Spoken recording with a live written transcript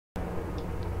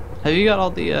Have you got all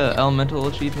the elemental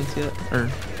achievements yet? Or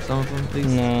some of them, at least?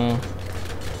 No.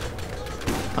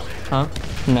 Huh?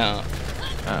 No.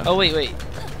 Oh, wait.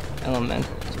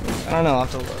 Elemental. I don't know, I'll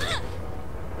have to look.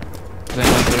 I know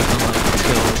there's some like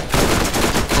still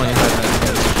 25 minutes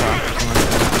of shock or something like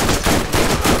that.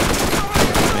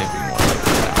 Maybe more like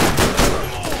that.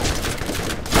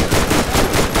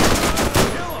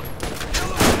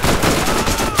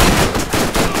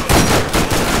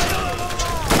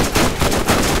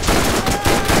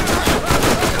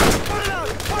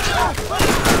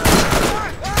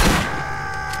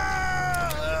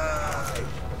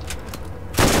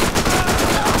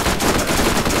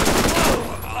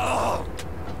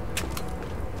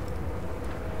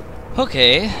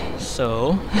 Okay,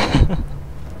 so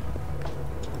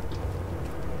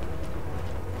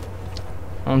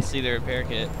I don't see the repair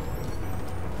kit.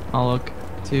 I'll look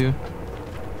too.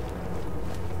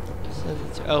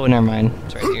 Oh, never mind.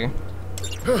 It's right here.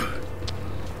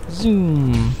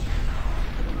 Zoom.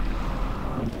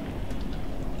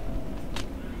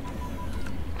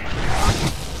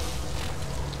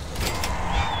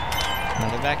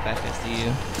 Another backpack I see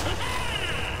you.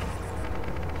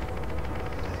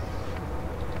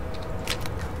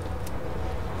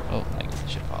 Oh, I guess I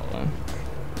should follow him.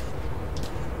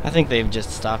 I think they've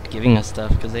just stopped giving us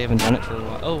stuff because they haven't done it for a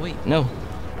while. Oh wait, no.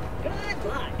 Good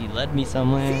luck. He led me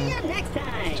somewhere. See you next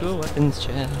time. To a weapons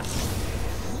chest.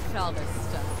 Look at all this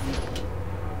stuff.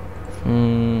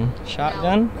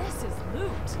 Shotgun Now, this is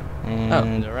loot.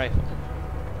 and a rifle.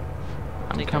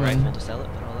 I'm Take coming. the rifle to sell it,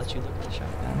 but I'll let you look at the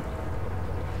shotgun.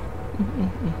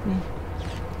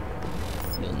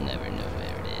 You'll never know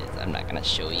where it is. I'm not gonna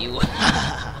show you.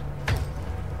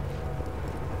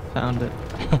 Found it.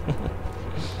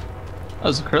 That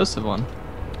was a corrosive one.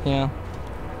 Yeah.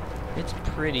 It's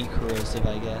pretty corrosive,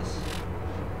 I guess.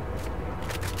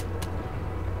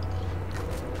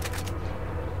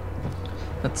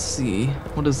 Let's see.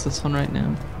 What is this one right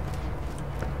now?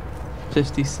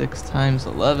 56 times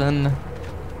 11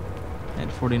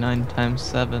 and 49 times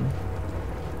 7.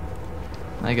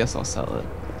 I guess I'll sell it.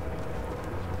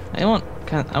 I want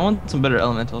some better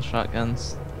elemental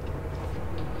shotguns.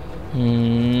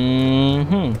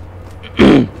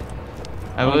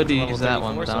 I would use that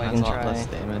one, but that one has a lot less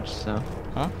damage, so.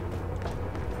 Huh?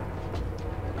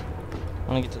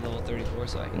 I want to get to level 34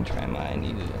 so I can try my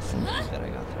new SMG that I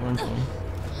got, the orange one.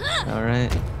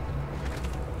 Alright.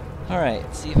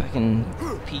 Alright, see if I can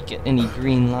peek at any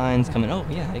green lines coming. Oh,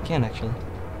 yeah, I can actually.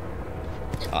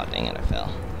 Aw, dang it, I fell.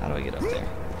 How do I get up there?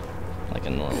 Like a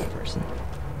normal person.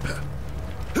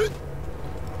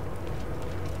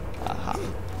 Aha.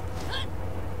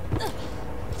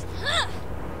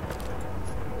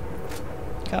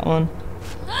 Got one.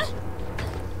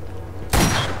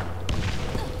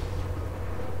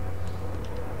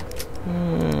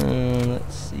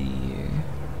 Let's see here.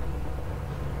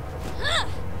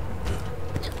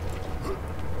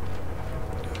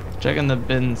 Checking the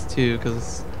bins too,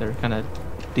 because they're kind of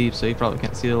deep, so you probably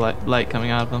can't see the light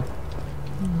coming out of them.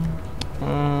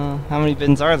 How many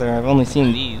bins are there? I've only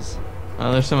seen these.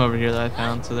 There's some over here that I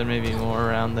found, so there may be more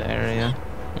around the area.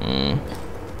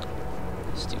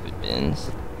 Stupid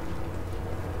bins.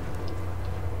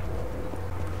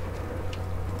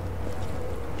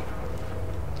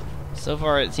 So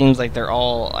far, it seems like they're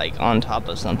all like on top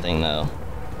of something, though.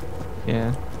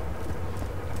 Yeah.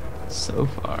 So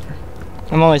far.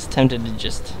 I'm always tempted to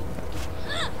just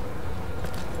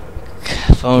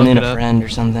phone in a friend or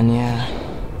something. Yeah.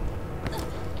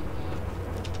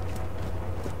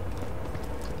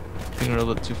 I think we're a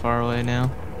little bit too far away now.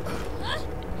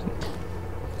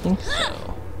 Think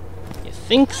so. You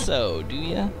think so, do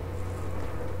ya?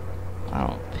 I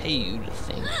don't pay you to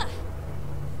think.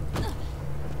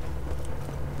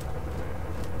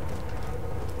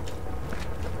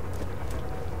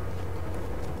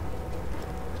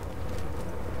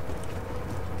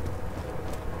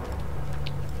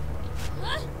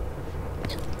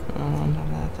 Not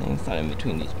that thing. It's not in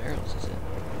between these barrels, is it?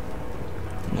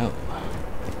 No.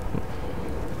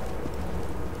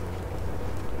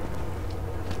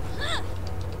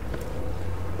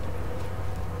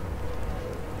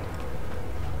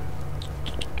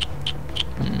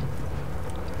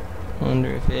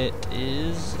 Wonder if it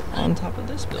is on top of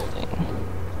this building.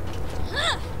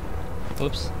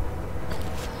 Whoops.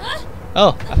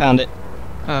 Oh, I found it.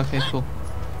 Oh, okay, cool.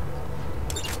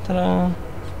 Ta-da.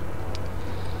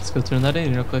 Let's go turn that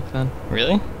in real quick then.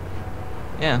 Really?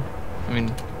 Yeah. I mean,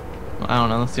 well, I don't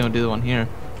know. Let's see what do the one here.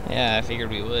 Yeah, I figured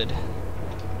we would.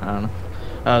 I don't know.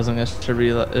 I was gonna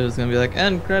it was gonna be like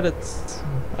end credits.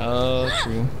 Oh,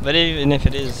 true. But even if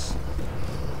it is,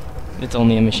 it's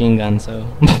only a machine gun, so.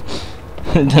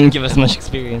 It doesn't give us much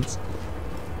experience.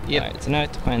 Yep. Alright, so now I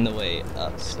have to find the way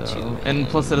up So, to and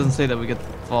plus it doesn't say that we get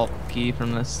the vault key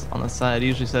from this on the side. It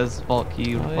usually says vault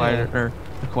key required yeah. or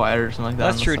required or something like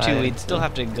that. That's on the true too. side. We'd still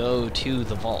have to go to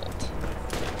the vault.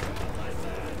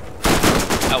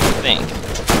 I would think.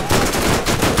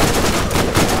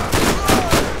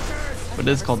 But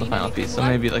it is called the final piece, so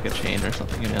maybe like a chain or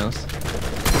something. Who knows?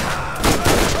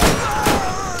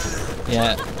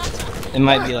 Yeah, it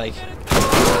might be like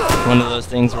one of those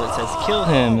things where it says kill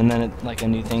him, and then it, like a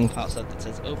new thing pops up that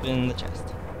says open the chest.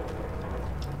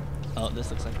 Oh, this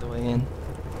looks like the way in.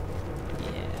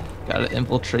 Yeah. Gotta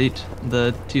infiltrate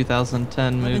the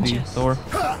 2010 Open movie chest. Thor.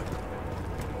 I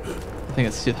think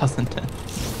it's 2010.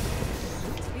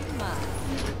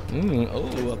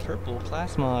 Oh, a purple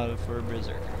class mod for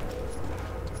Berserker.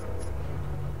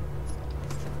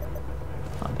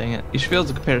 Oh dang it! You should be able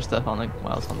to compare stuff on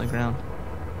while it's on the ground.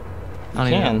 You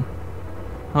can.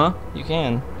 Huh? You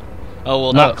can. Oh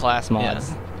well, not class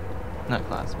mods. Yeah. Not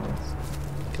class mods.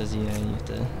 Because yeah, you have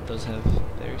to. Those have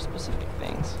very specific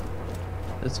things.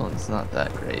 This one's not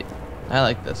that great. I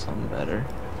like this one better.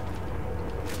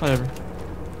 Whatever.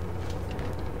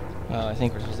 Oh, I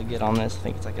think we're supposed to get on this. I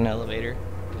think it's like an elevator.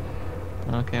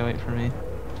 Okay, wait for me.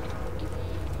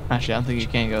 Actually, I don't think you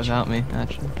can go without me.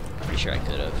 Actually. Pretty sure I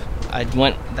could have. I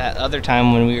went that other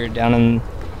time when we were down in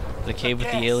the cave with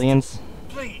the aliens.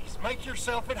 Please make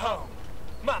yourself at home.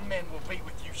 My men will be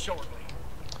with you shortly.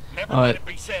 Never Oh, let it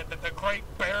be said that the great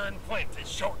Baron Flint is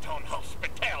short on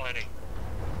hospitality.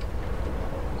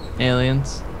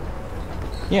 Aliens.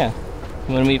 Yeah.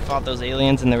 When we fought those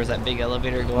aliens and there was that big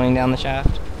elevator going down the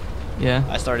shaft, Yeah.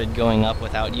 I started going up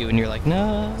without you and you're like,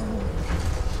 no.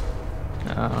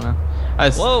 I don't know.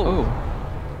 Whoa. Ooh.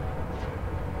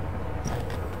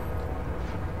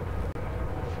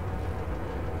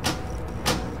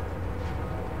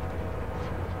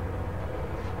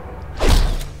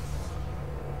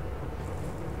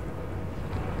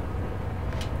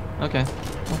 Okay.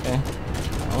 Okay.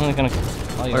 I'm only gonna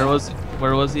call you Where out.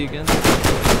 where was he again? I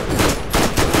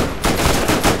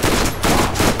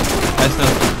just know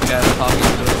the guy that's talking to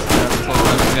us. This whole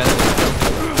time, the guy that's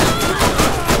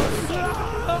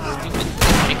Stupid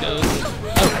psychos.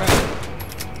 Oh, crap.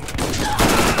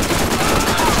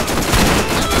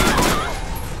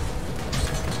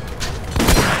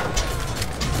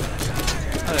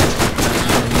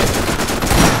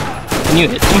 Can you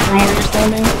hit them from where you're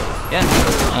standing? Yeah.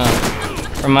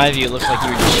 From my view, it looks like you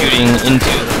were just shooting into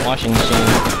the washing machine.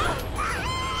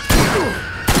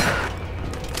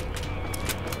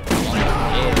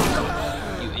 Yeah.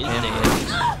 You is dead.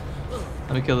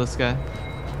 Let me kill this guy.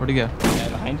 Where'd he go? The guy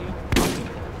behind you?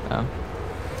 Oh.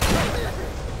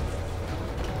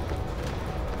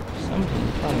 Somebody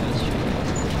in front of us shooting.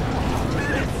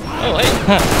 Oh,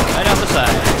 hey! Right off the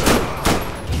side.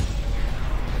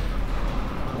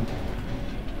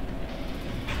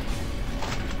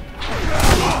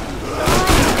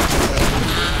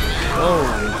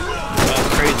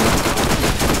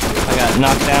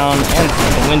 Knocked down and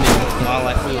winded while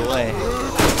I flew away.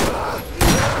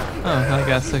 Oh, I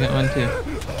got a second one too.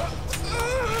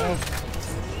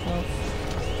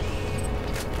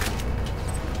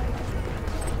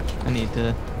 I need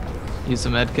to use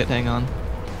some med kit. Hang on.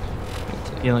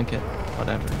 Healing kit.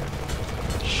 Whatever.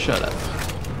 Shut up.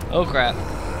 Oh crap.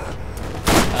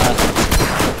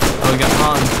 Oh, we got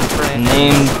Hans and Fran.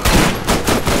 Named.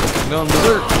 I'm going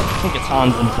berserk. I think it's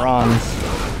Hans and Franz.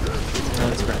 No,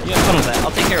 it's Fran. You have fun with that.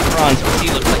 I'll take care of Franz because he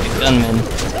looks like a gunman.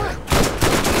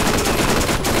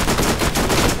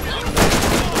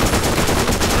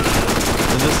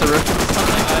 Is this a reference to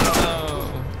something? I don't know.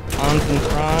 Hans and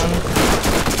Franz?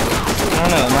 I don't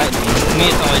know, it might be. To me,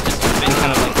 it's always just been kind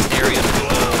of like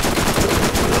stereotypical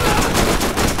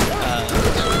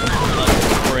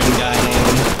foreign guy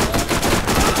name.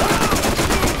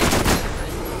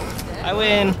 I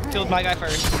win! Killed my guy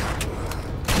first.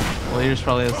 Well, yours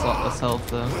probably has a lot less health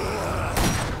though.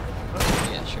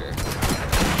 Yeah, sure.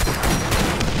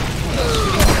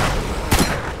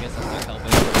 I guess I'll start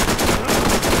helping.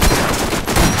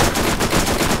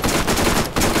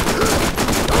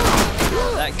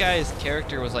 That guy's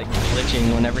character was like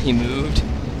glitching whenever he moved.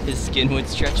 His skin would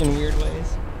stretch in weird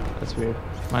ways. That's weird.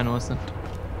 Mine wasn't.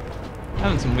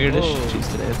 Having some weird issues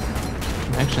today.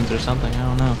 Connections or something, I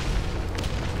don't know.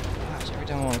 Gosh, every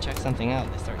time I want to check something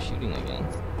out, they start shooting again.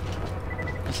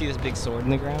 You see this big sword in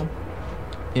the ground?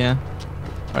 Yeah.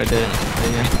 I did. Yeah.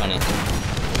 Pretty funny.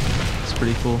 It's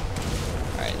pretty cool.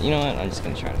 Alright, you know what? I'm just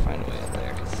going to try to find a way up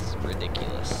there because it's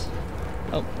ridiculous.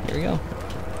 Oh, here we go.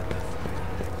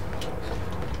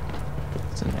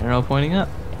 It's an arrow pointing up.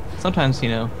 Sometimes, you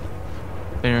know,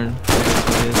 Baron is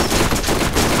what it is.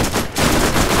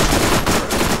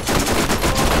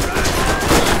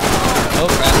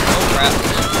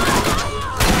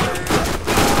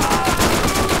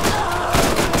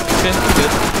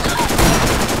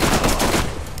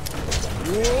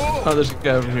 Oh, there's a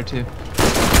guy over here too.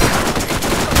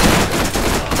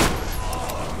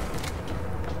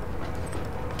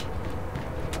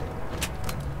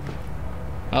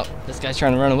 Oh, this guy's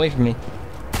trying to run away from me.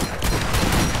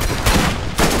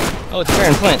 Oh, it's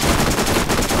Baron Flint.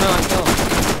 No, I fell.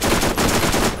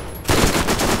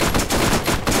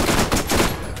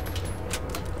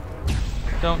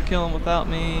 Don't kill him without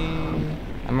me.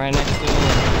 I'm right next to him.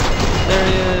 There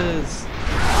he is.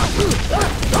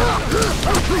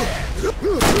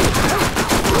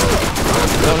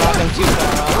 Don't knock him too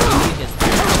far off. We need his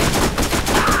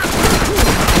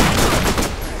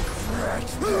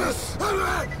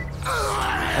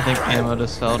I think ammo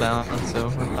just fell down, so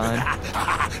we're fine.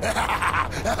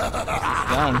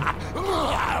 gun.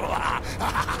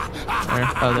 There.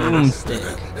 Oh, there it is.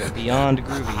 Boomstick. Beyond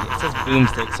groovy. It says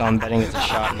boomstick, so I'm betting it's a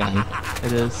shotgun.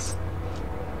 It is.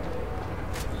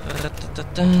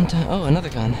 Oh, another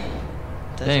gun.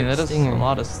 Dang, that is Stinger. a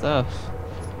lot of stuff.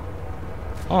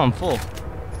 Oh, I'm full.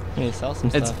 I need to sell some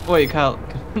It's stuff. wait, Kyle.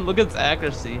 Look at its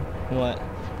accuracy. What?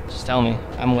 Just tell me.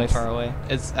 I'm way far away.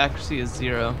 Its accuracy is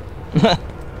 0. I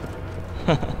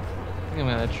think I'm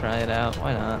gonna try it out.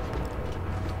 Why not?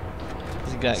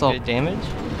 Has it got So- good damage?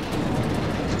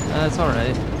 It's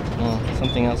alright. Oh,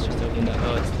 something else just opened up.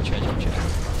 Oh, it's the treasure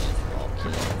chest.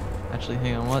 Actually,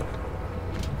 hang on. What?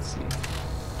 Let's see.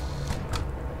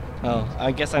 Oh,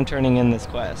 I guess I'm turning in this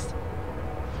quest.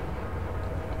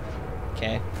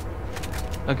 Okay.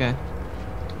 Okay.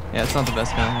 Yeah, it's not the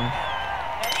best kind.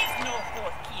 There is no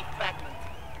fourth key fragment.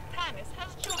 Tanis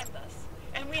has joined us,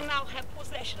 and we now have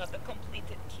possession of the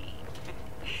completed key.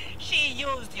 She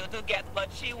used you to get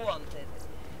what she wanted.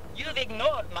 You've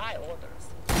ignored my orders.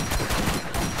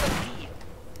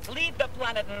 Leave the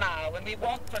planet now, and we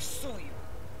won't pursue you.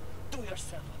 Do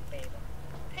yourself a favor.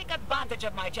 Take advantage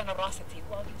of my generosity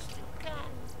while you still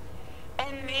can.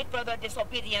 And make further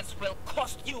disobedience will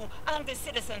cost you and the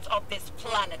citizens of this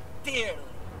planet dearly.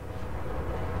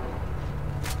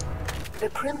 The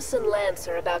Crimson Lance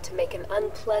are about to make an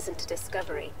unpleasant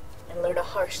discovery and learn a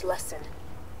harsh lesson.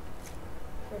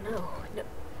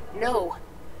 Oh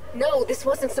no, this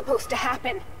wasn't supposed to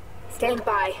happen. Stand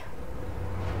by.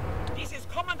 This is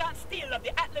Commandant Steele of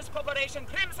the Atlas Corporation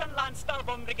Crimson Lance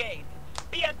Starbomb Brigade.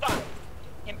 Be advised,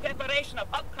 in preparation of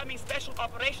upcoming special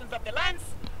operations of the Lance,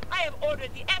 I have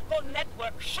ordered the Echo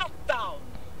Network shut down.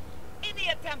 Any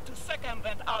attempt to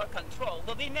circumvent our control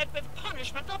will be met with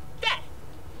punishment of death.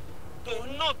 Do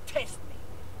not test me,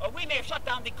 or we may shut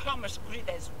down the commerce grid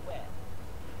as well.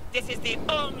 This is the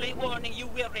only warning you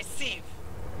will receive.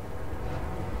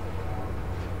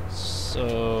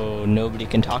 So nobody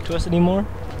can talk to us anymore?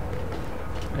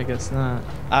 I guess not.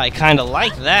 I kinda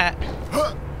like that.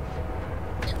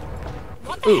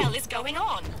 What the hell is going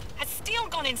on? Has Steel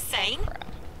gone insane?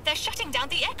 They're shutting down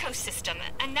the ecosystem,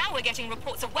 and now we're getting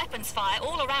reports of weapons fire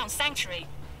all around Sanctuary.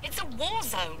 It's a war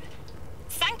zone.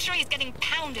 Sanctuary is getting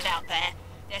pounded out there.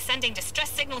 They're sending distress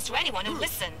signals to anyone who'll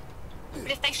listen. But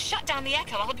if they shut down the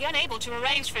Echo, I'll be unable to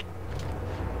arrange for...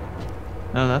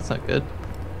 No, that's not good.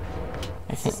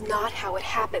 This is not how it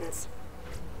happens.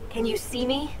 Can you see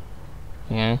me?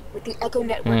 Yeah. With the Echo Yeah, I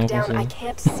Network can down, see. I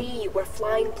can't see you. We're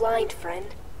flying blind, friend.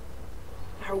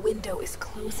 Our window is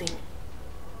closing.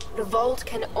 The vault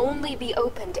can only be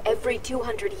opened every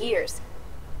 200 years.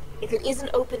 If it isn't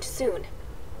opened soon,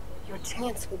 your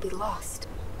chance will be lost.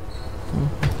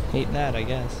 Hate that, I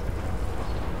guess.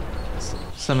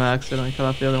 Some accidentally cut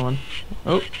off the other one.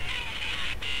 Oh.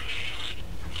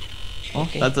 Well,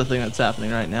 Okay. that's the thing that's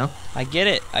happening right now. I get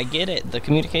it. I get it. The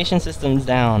communication system's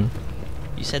down.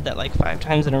 You said that like 5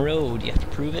 times in a row. Do you have to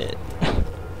prove it?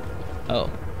 Oh.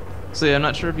 So yeah, I'm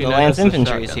not sure if you The noticed Lance the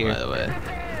Infantry is shotgun, here. by the way.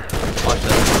 Watch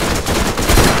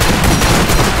this.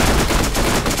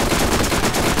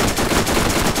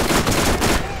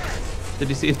 Did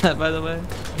you see that, by the way?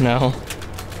 No.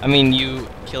 I mean, you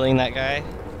killing that guy?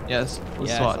 Yes.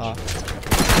 Let's Yeah, I watch. saw.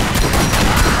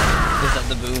 Is that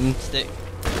the boomstick?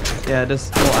 Yeah,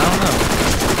 just. Well, I don't know.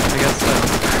 I guess so.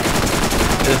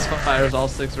 It just fires all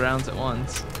 6 rounds at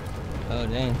once. Oh,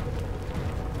 dang.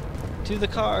 To the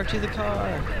car, to the car.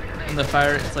 And the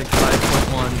fire, it's like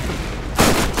 5.1.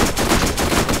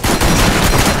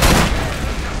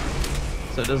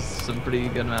 So it does some pretty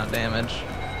good amount of damage.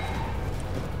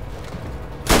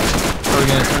 Are we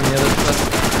gonna turn the other quest?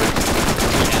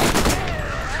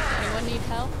 Anyone need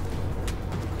help?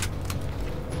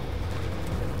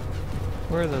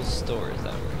 Where are those stores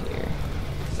that were here?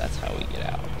 'Cause that's how we get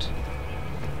out.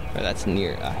 Or that's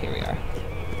near. Ah, here we are.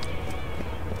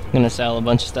 I'm gonna sell a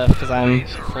bunch of stuff because I'm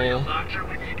full.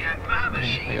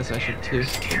 I guess I should too.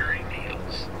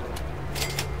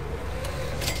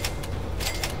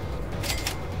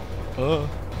 Oh.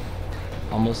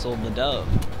 Almost sold the dove.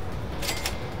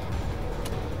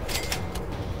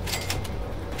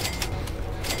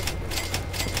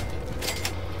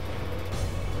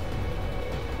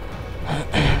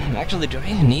 Actually, do I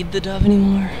even need the dove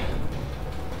anymore?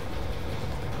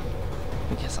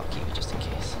 I guess I'll keep it just in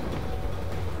case.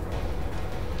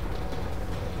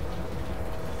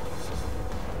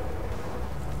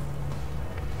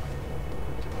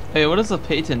 Hey, what does the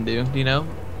Payton do? Do you know?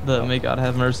 The may God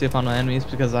have mercy upon my enemies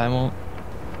because I won't.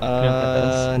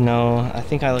 No. I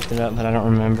think I looked it up, but I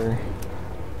don't remember.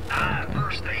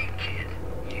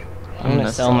 Okay. I'm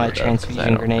gonna sell my it up 'cause I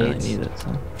transfusion don't really grenades. need it,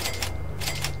 so.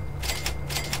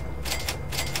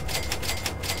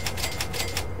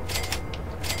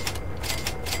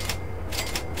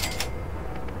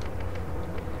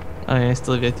 Oh yeah, I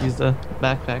still get to use the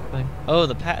backpack thing. Oh,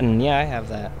 the patent. Yeah, I have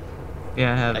that.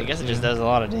 Yeah, I have I it, guess it too. just does a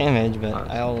lot of damage, but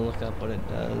Okay. I'll look up what it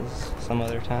does some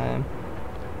other time.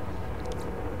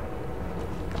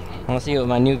 I want to see what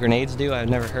my new grenades do. I've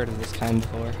never heard of this kind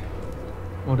before.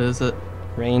 What is it?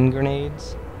 Rain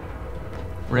grenades.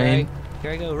 Rain?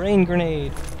 Here I go. Rain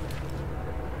grenade.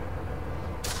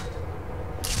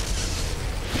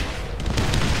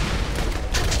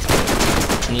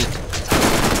 Neat.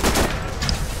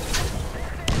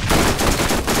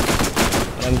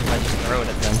 What happens if I just throw it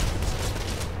at them?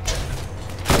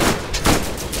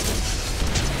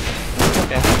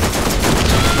 Okay.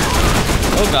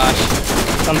 Oh gosh.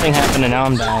 Something happened and now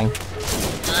I'm dying.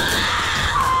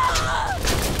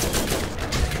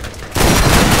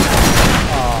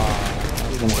 Aw, I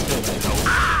was gonna kill that.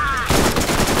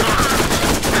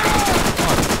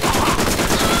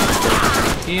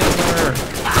 Healer!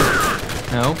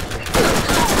 No?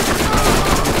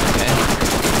 Okay.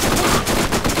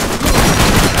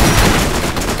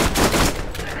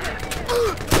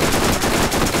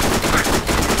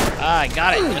 Ah, I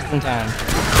got it just in time.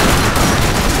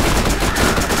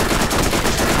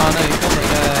 Oh no, you killed that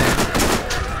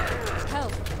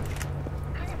Help.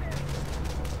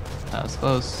 guy. That was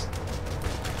close.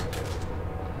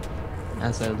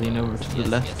 As I lean over to the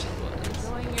left. Yes, it was.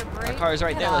 Enjoying your break? Our car's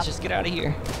right Get there. up. Let's just get out of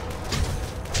here.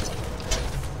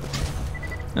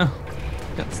 No,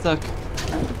 got stuck.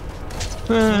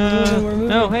 We're moving.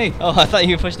 No, hey, Oh, I thought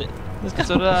you pushed it. Let's go.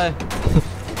 so did I.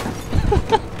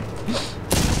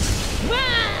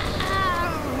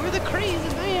 Wow, we're the crazy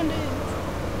bandits.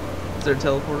 Is there a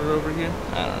teleporter over here?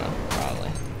 I don't know,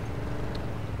 probably.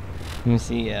 Let me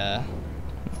see, go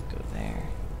there.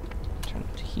 Turn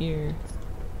it to here.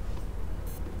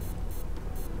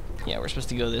 Yeah, we're supposed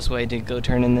to go this way to go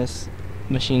turn in this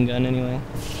machine gun anyway.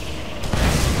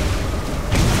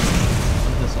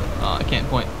 This one. Oh, I can't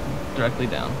point directly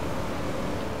down.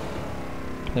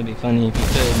 That'd be funny if you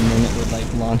could, and then it would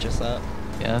like launch us up.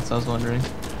 Yeah, that's what I was wondering.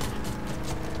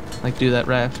 Like do that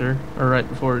right after, or right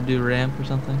before we do ramp or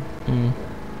something.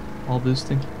 All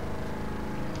boosting.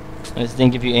 I just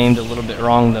think if you aimed a little bit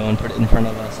wrong though and put it in front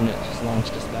of us and it just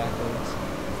launched us backwards.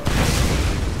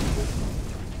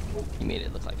 You made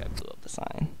it look like I blew up the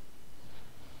sign.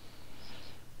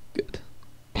 Good.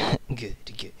 Good.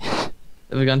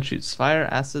 If a gun shoots fire,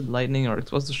 acid, lightning, or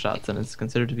explosive shots, then it's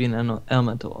considered to be an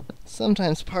elemental weapon.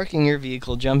 Sometimes parking your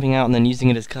vehicle, jumping out, and then using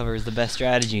it as cover is the best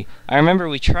strategy. I remember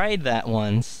we tried that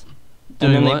once, and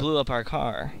Doing then they what? blew up our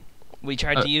car. We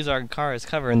tried to use our car as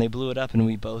cover, and they blew it up, and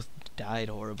we both died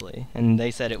horribly. And they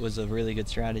said it was a really good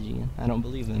strategy. I don't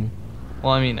believe them.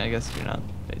 Well, I mean, I guess if you're not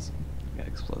facing like,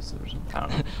 explosive or something. I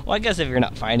don't know. Well, I guess if you're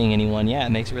not fighting anyone, yeah, it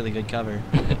makes really good cover.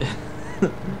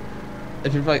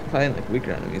 If you're fighting like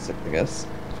weaker enemies, I guess.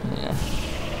 Yeah.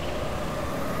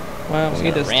 Well, Just we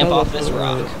gotta just ramp off this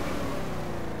teleport. rock.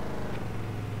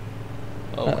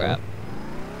 Oh Uh-oh. crap.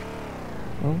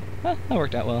 Well, Huh, that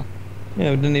worked out well.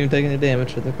 yeah, we didn't even take any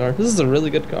damage with the car. This is a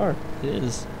really good car. It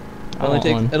is. It I want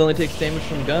one. only takes damage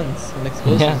from guns and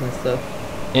explosives Yeah. and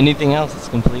stuff. Anything else it's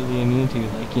completely immune to,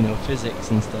 like, you know,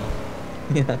 physics and stuff.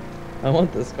 Yeah, I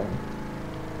want this car.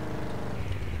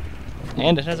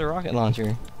 And it has a rocket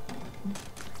launcher.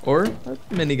 Or a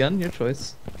minigun, your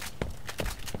choice.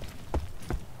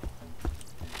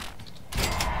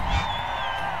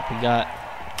 We got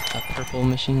a purple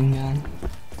machine gun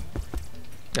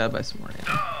Gotta buy some more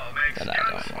ammo. that I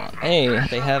don't want. Hey,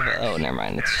 they have. Oh, never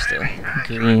mind. It's just a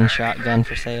green shotgun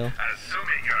for sale.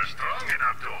 Assuming you're strong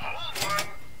enough to hold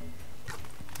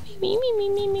one. Me.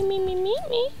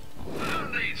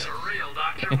 Who needs a real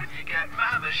doctor when you got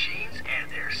my machines and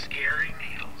their scary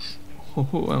needles?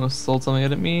 Oh, I almost sold something I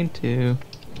didn't mean to.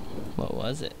 What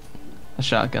was it? A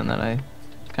shotgun that I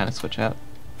kind of switch out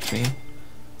between.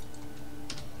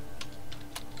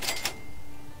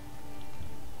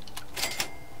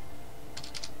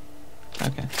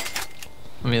 Okay.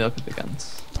 Let me look at the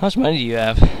guns. How much money do you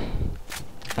have?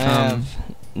 I have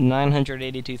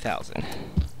 982,000.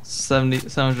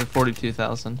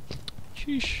 742,000.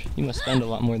 Sheesh. You must spend a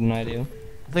lot more than I do.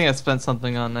 I think I spent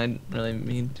something on I didn't really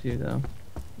mean to though.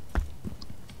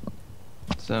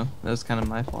 So that was kind of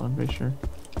my fault, I'm pretty sure.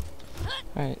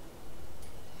 Alright.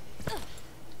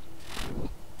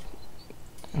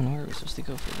 And where are we supposed to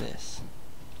go for this?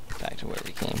 Back to where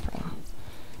we came from.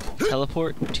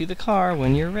 Teleport to the car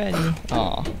when you're ready.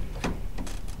 Aw.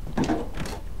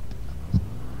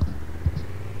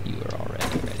 You are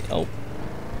already ready. Oh.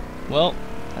 Well,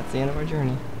 that's the end of our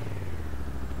journey.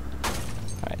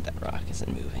 Alright, that rock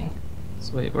isn't moving.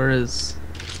 So wait, where is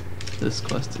this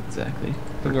quest exactly?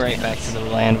 We'll go right back to the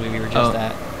land we were just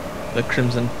at. The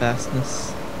Crimson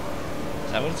Fastness.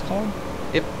 Is that what it's called?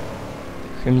 Yep.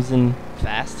 The Crimson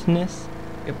Fastness?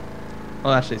 Yep.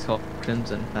 Well, actually, it's called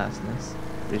Crimson Fastness.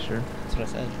 Pretty sure. That's what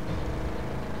I said.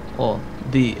 Well,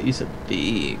 you said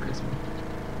the Crimson.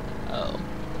 Oh.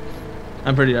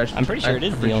 I'm pretty sure it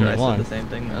is I'm the pretty only sure I one. said the same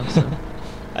thing though. So.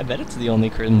 I bet it's the only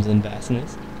Crimson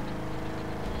Fastness.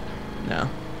 No.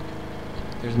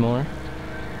 There's more?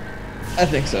 I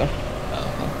think so.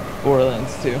 Oh,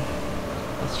 Borderlands too.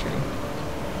 that's true.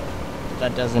 But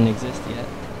that doesn't exist yet.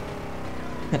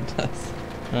 It does.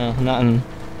 No, not in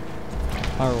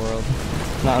our world.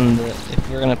 Not in the... If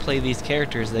we're gonna play these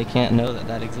characters, they can't know that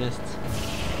that exists.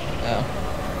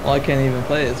 Oh. Well, I can't even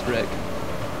play as Rick.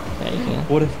 Yeah, you can.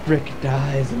 What if Rick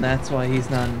dies and that's why he's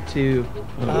not in 2?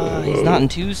 He's not in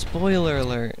 2, spoiler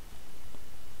alert.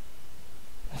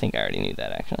 I think I already knew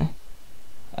that, actually.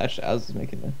 Actually, I was just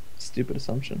making a stupid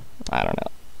assumption. I don't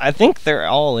know. I think they're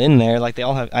all in there, like they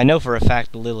all have... I know for a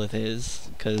fact Lilith is,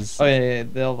 because... Oh yeah,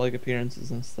 they all have like appearances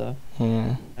and stuff.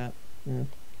 Yeah. Yeah.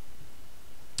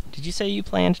 Did you say you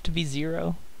planned to be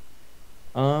 0?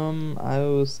 I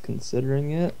was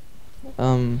considering it.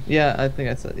 Yeah, I think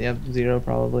I said 0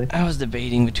 probably. I was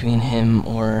debating between him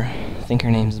or... I think her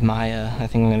name's Maya. I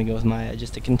think I'm gonna go with Maya,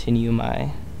 just to continue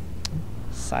my...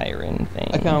 siren thing.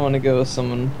 I kind of want to go with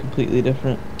someone completely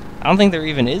different. I don't think there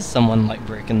even is someone like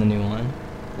Brick in the new one.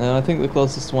 No, I think the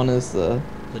closest one is the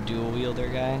dual wielder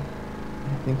guy.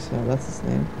 I think so. That's his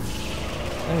name. I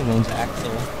think his name's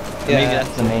Axel. Yeah, Maybe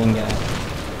that's the main guy.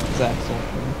 It's Axel.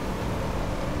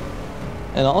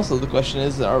 And also the question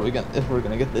is, if we're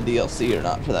gonna get the DLC or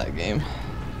not for that game?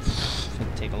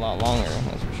 It'd take a lot longer,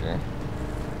 that's for sure.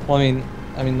 Well, I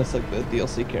mean that's like the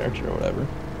DLC character or whatever.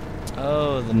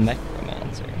 Oh, the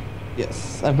Necromancer.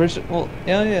 Yes, I'm pretty sure. Well,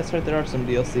 yeah, it's right. There are some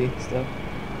DLC stuff.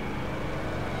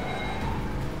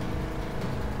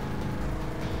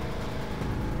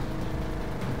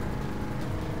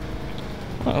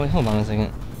 Oh, wait, hold on a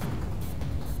second.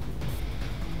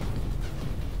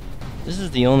 This is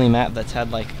the only map that's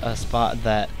had like a spot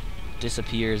that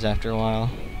disappears after a while.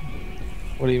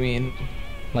 What do you mean?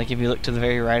 Like if you look to the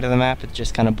very right of the map, it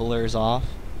just kind of blurs off.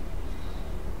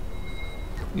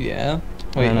 Yeah.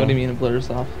 Wait, what do you mean it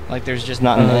blurs off? Like there's just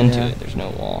not an end yeah. to it. There's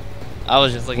no wall. I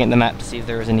was just looking at the map to see if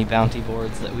there was any bounty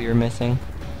boards that we were missing.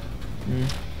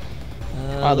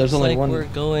 Wow, there's only one. We're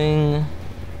going.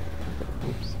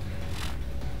 Oops.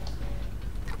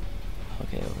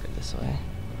 Okay, over this way.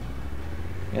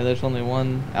 Yeah, there's only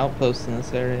one outpost in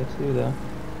this area too, though.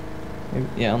 Maybe,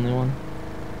 yeah, only one.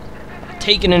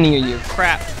 Taking any of your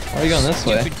crap. Why are you going this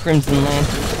way? Stupid Crimson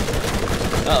Lantern.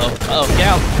 Uh-oh, get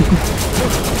out.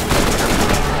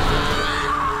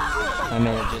 I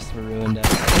may have just ruined it.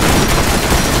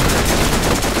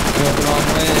 You went the wrong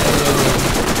way.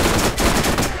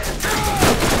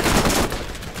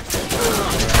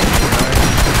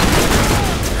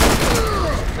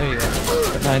 There you go.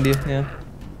 Behind you, yeah.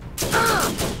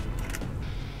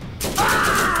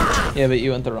 Yeah, but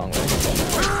you went the wrong way.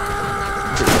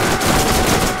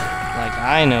 Like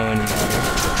I know any better.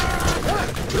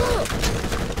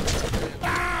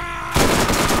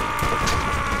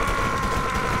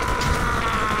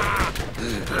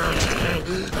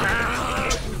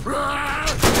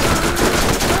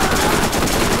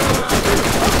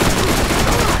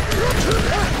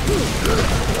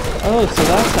 Oh, so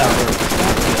that's how it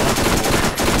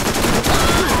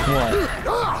works.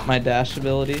 What? My dash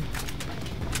ability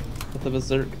with the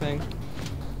berserk thing.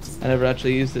 I never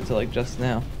actually used it till like just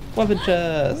now. Weapon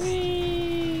chest.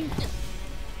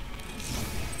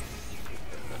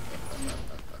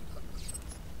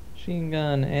 Machine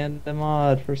gun and a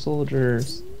mod for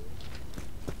soldiers.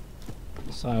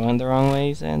 So I went the wrong way,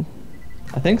 you said?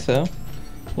 I think so.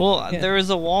 Well, Yeah. there was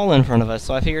a wall in front of us,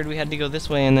 so I figured we had to go this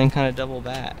way and then kind of double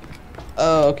back.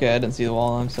 Oh, okay. I didn't see the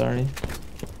wall. I'm sorry.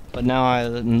 But now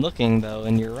I'm looking, though,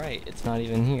 and you're right. It's not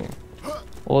even here.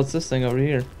 Well, it's this thing over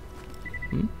here.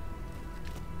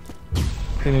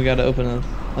 I think we gotta open a,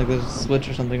 like there's a switch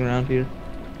or something around here.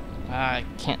 I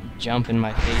can't jump in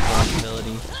my phase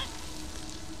ability.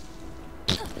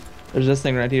 There's this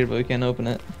thing right here, but we can't open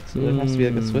it. So there has to be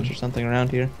like a switch or something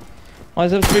around here. Why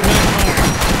is that speaking?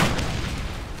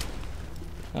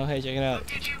 Oh hey, check it out.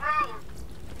 Let's get you rolling.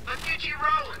 Let's get you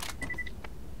rolling.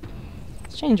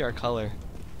 Let's change our color.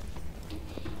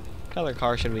 What color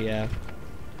car should we have?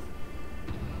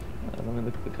 Let me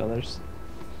look at the colors.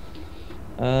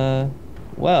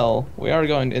 Well, we are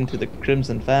going into the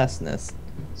Crimson Fastness,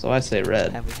 so I say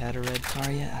red. Have we had a red car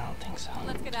yet? I don't think so.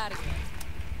 Let's get out of here.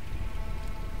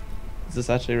 Is this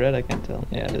actually red? I can't tell.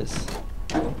 Yeah, it is.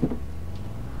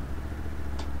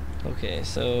 Okay,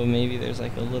 so maybe there's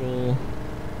like a little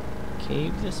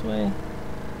cave this way.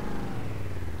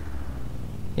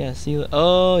 Yeah, see?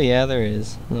 Oh, yeah, there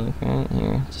is. Look, right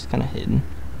here. Just kind of hidden.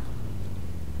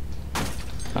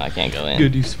 Oh, I can't go in.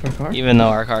 Good use for a car. Even though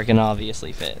our car can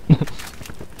obviously fit.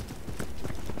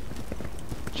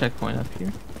 Checkpoint up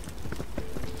here.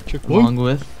 Checkpoint. Along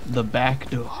with the back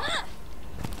door.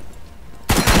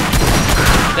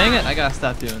 Dang it, I gotta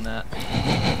stop doing that.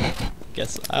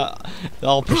 Guess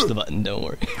I'll push the button, don't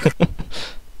worry.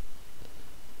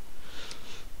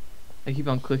 I keep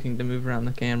on clicking to move around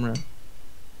the camera.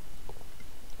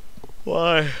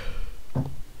 Why?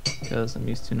 Because I'm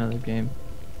used to another game.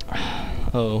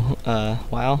 Oh,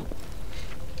 wow.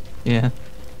 Yeah.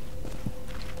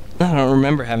 I don't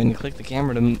remember having to click the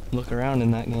camera to look around in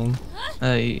that game.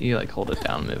 You like hold it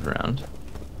down and move around.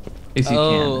 At least you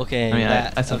Oh, can. okay. I mean,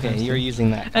 that, I sometimes okay, you're do. using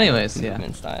that. Anyways, kind of yeah.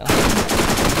 movement style.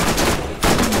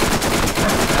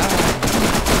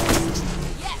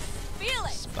 Yes, feel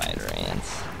it. Spider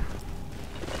ants.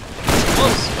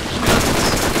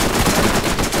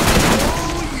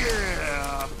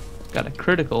 Got a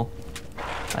critical.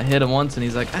 I hit him once and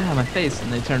he's like, ah, my face.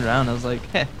 And they turned around and I was like,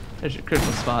 hey, there's your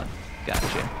critical spot.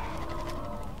 Gotcha.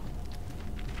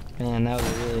 Man, that was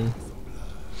really...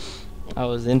 I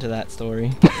was into that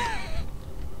story.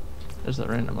 There's a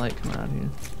random light coming out here.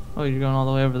 Oh, you're going all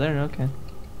the way over there? Okay.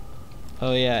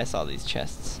 Oh yeah, I saw these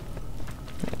chests.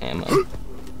 Ammo.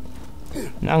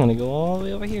 Now I'm gonna go all the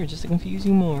way over here just to confuse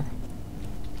you more.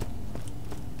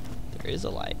 There is a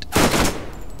light.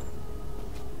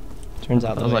 Turns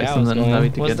out the way I was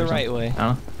going was the right way.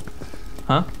 Oh.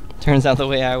 Huh? Turns out the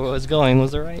way I was going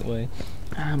was the right way.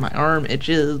 Ah, my arm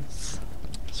itches.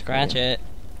 Scratch it.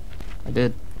 I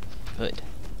did. Good.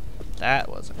 That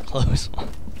was a close one.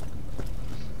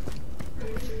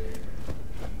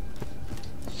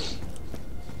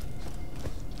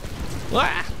 Wah!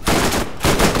 I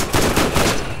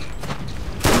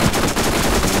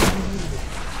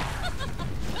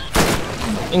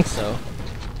think so.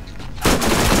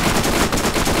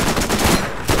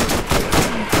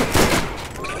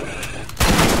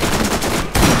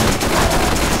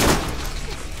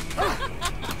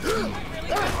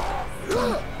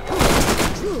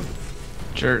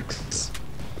 Jerks.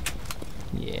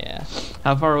 Yeah.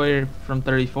 How far away from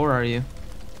 34 are you?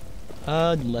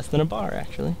 Less than a bar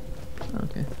actually.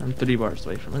 Okay, I'm 3 bars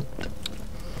away from it.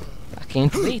 I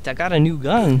can't wait. I got a new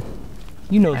gun.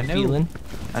 You know the feeling.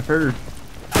 I've heard.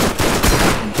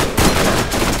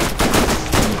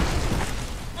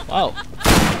 Wow.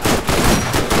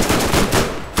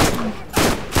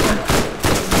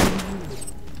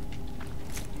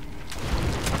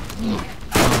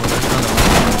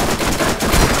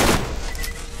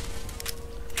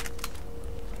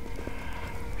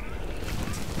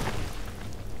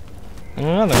 And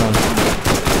another one.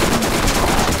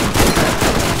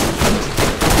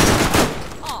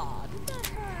 Aw, did that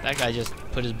hurt? That guy just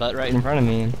put his butt right in front of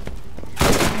me. And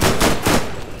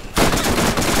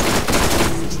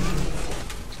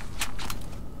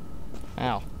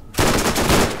ow.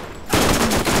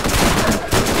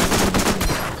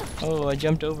 Oh, I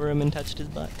jumped over him and touched his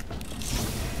butt.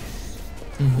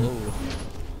 Whoa.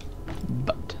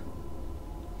 But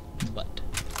Butt.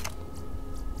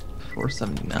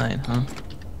 479, huh?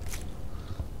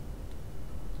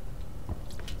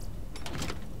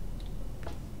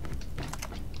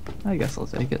 I guess I'll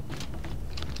take it.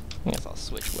 I guess I'll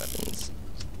switch weapons.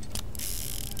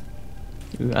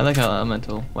 Ooh, I like how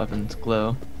elemental weapons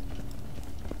glow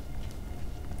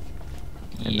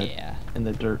Yeah. in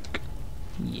the dirt.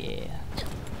 Yeah.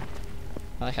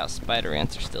 I like how spider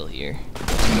ants are still here.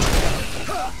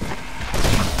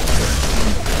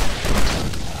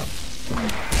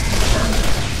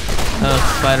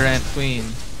 Oh, Spider Ant Queen.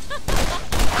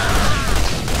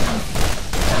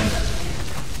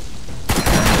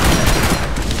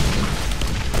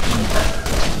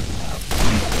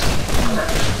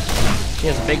 She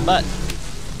has a big butt.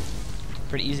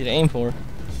 Pretty easy to aim for.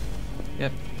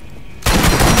 Yep.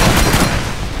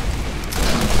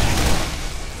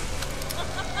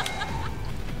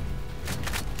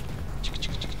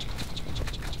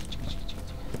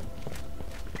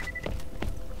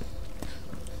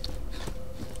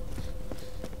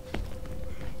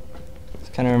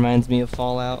 Kind of reminds me of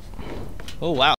Fallout. Oh wow.